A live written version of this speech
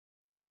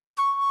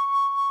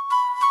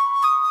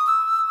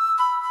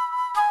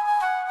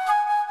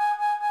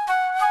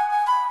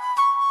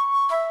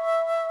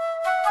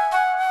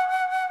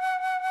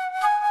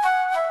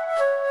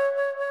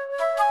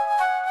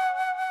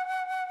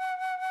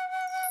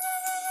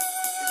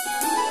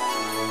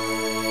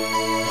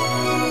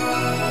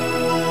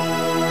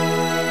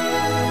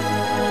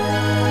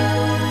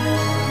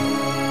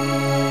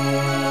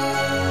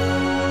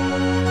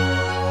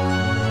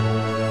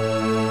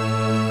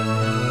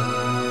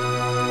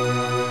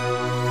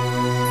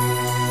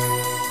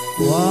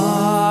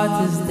What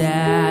does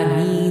that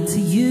mean to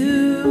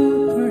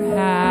you?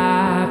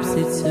 Perhaps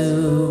it's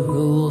who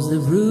rules the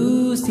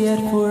roost, yet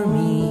for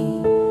me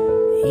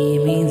he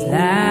means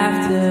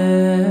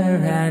laughter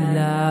and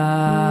love.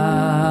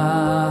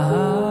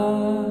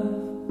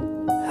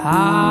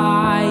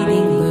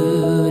 Hiding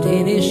loot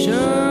in his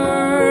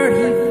shirt,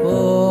 he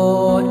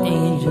fought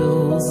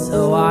angels,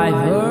 so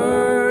I've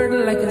heard,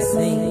 like a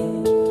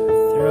saint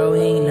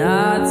throwing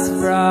nuts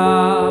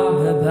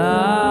from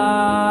above.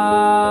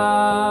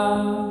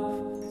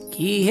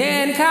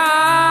 Kihen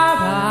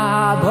Kaaba,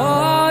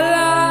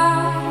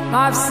 Bolam,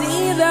 I've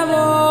seen them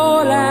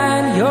all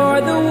and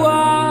you're the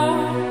one.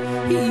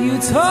 You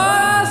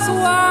told us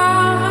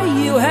why,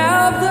 you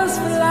helped us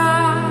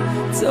fly.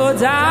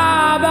 Toda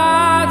ba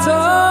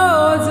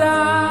toda.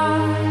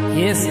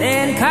 Yes,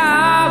 in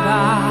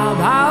Kaaba,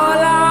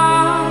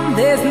 Ba'olam,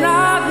 there's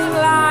nothing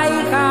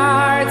like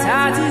our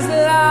Tati's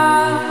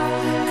love.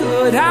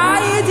 Could I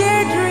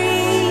dare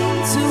dream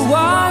to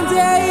one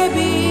day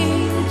be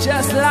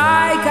just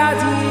like our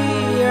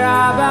dear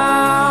Abba?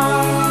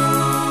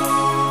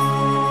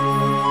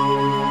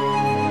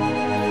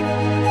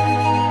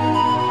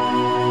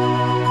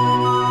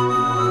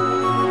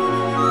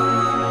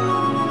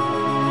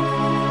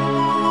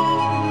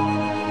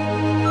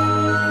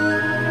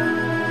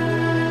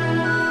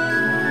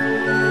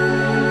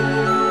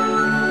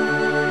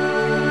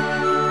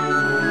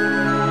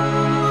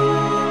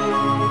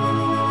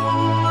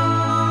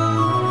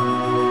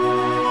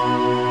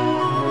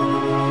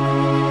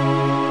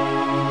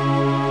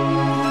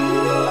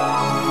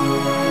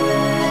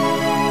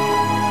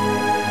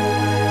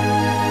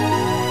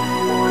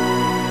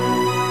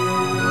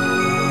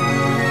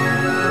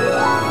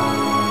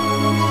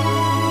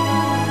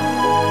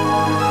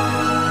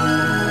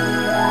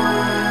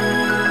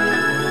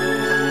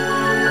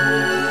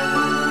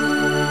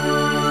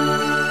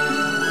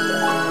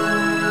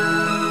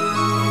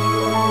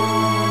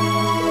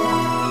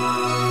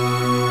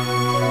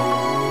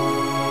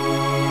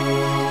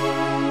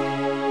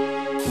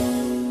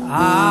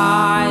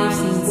 I've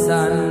seen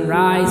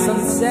sunrise,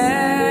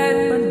 sunset,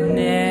 but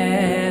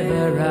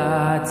never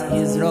at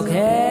his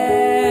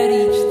rocket.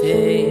 Each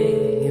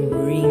day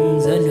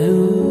brings a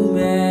new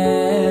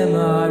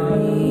memory.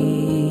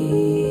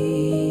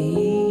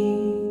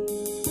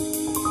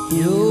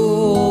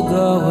 You'll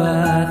go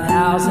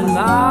 1,000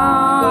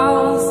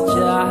 miles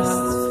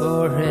just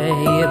for a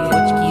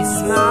Portuguese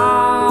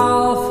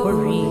smile, for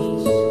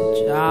each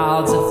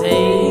child's a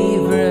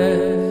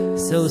favor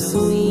so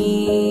sweet.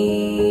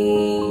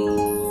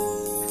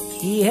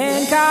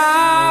 Kihen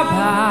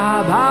Kaaba,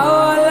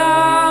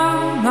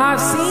 Ba'olam, I've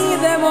seen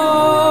them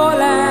all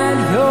and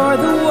you're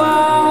the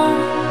one.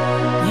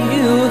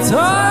 You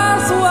told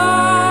us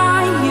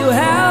why, you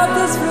helped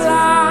us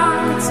fly.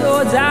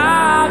 Toda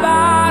ba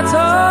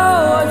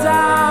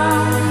toda.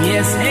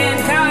 Yes, in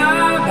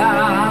Kaaba,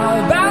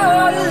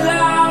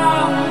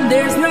 Ba'olam,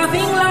 there's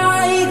nothing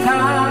like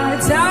our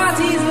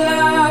Tati's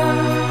love.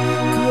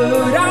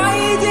 Could I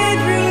dare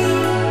dream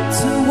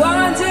to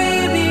one day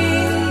be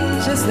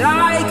just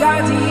like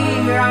our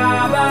dear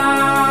Abba?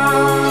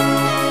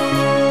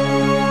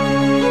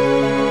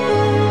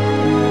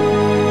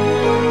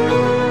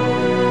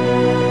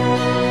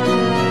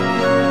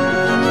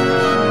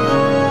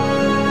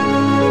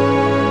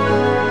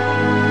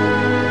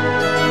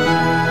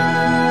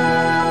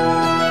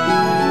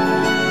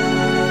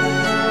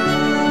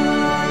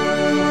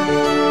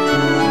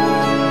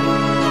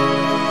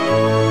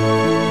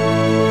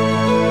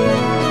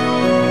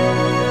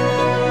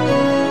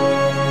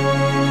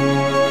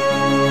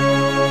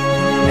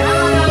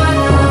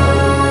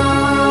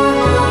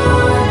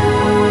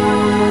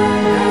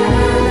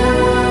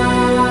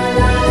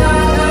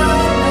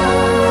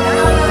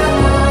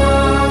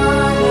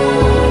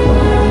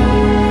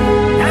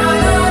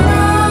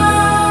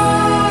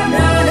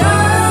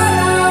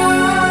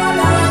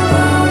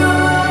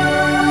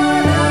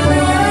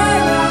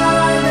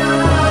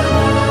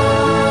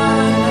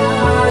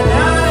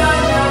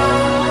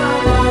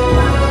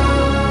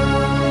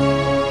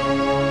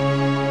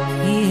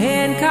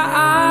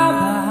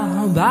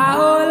 Kaaba,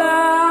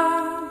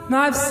 Ba'olam,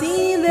 I've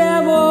seen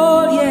them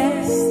all,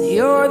 yes,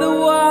 you're the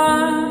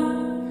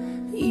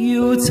one.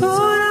 You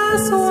taught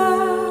us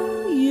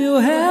why, you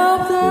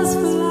helped us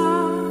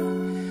fly.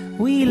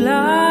 We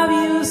love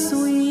you,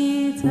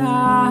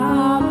 sweetheart.